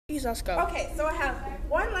Let's go. Okay, so I have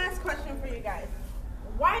one last question for you guys.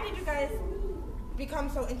 Why did you guys become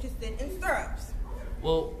so interested in stirrups?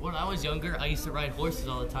 Well, when I was younger, I used to ride horses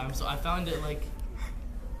all the time, so I found it like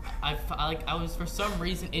I was for some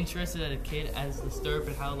reason interested as a kid as the stirrup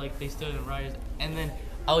and how like they stood and riders, and then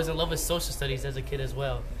I was in love with social studies as a kid as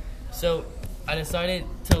well. So I decided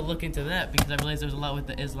to look into that because I realized there was a lot with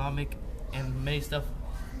the Islamic and many stuff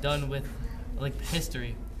done with like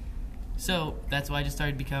history. So that's why I just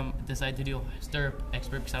decided to do a stirrup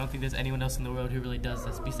expert because I don't think there's anyone else in the world who really does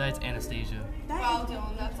this besides Anastasia. Wow,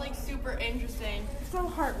 Dylan, that's like super interesting. So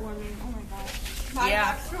heartwarming. Oh my gosh. My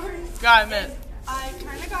Yeah. backstory Got it. is I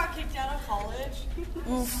kind of got kicked out of college,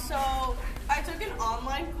 so I took an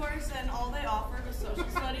online course and all they offered was social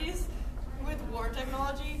studies with war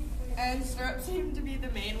technology, and stirrups seemed to be the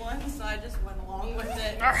main one, so I just went along with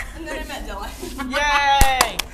it. And then I met Dylan. Yay!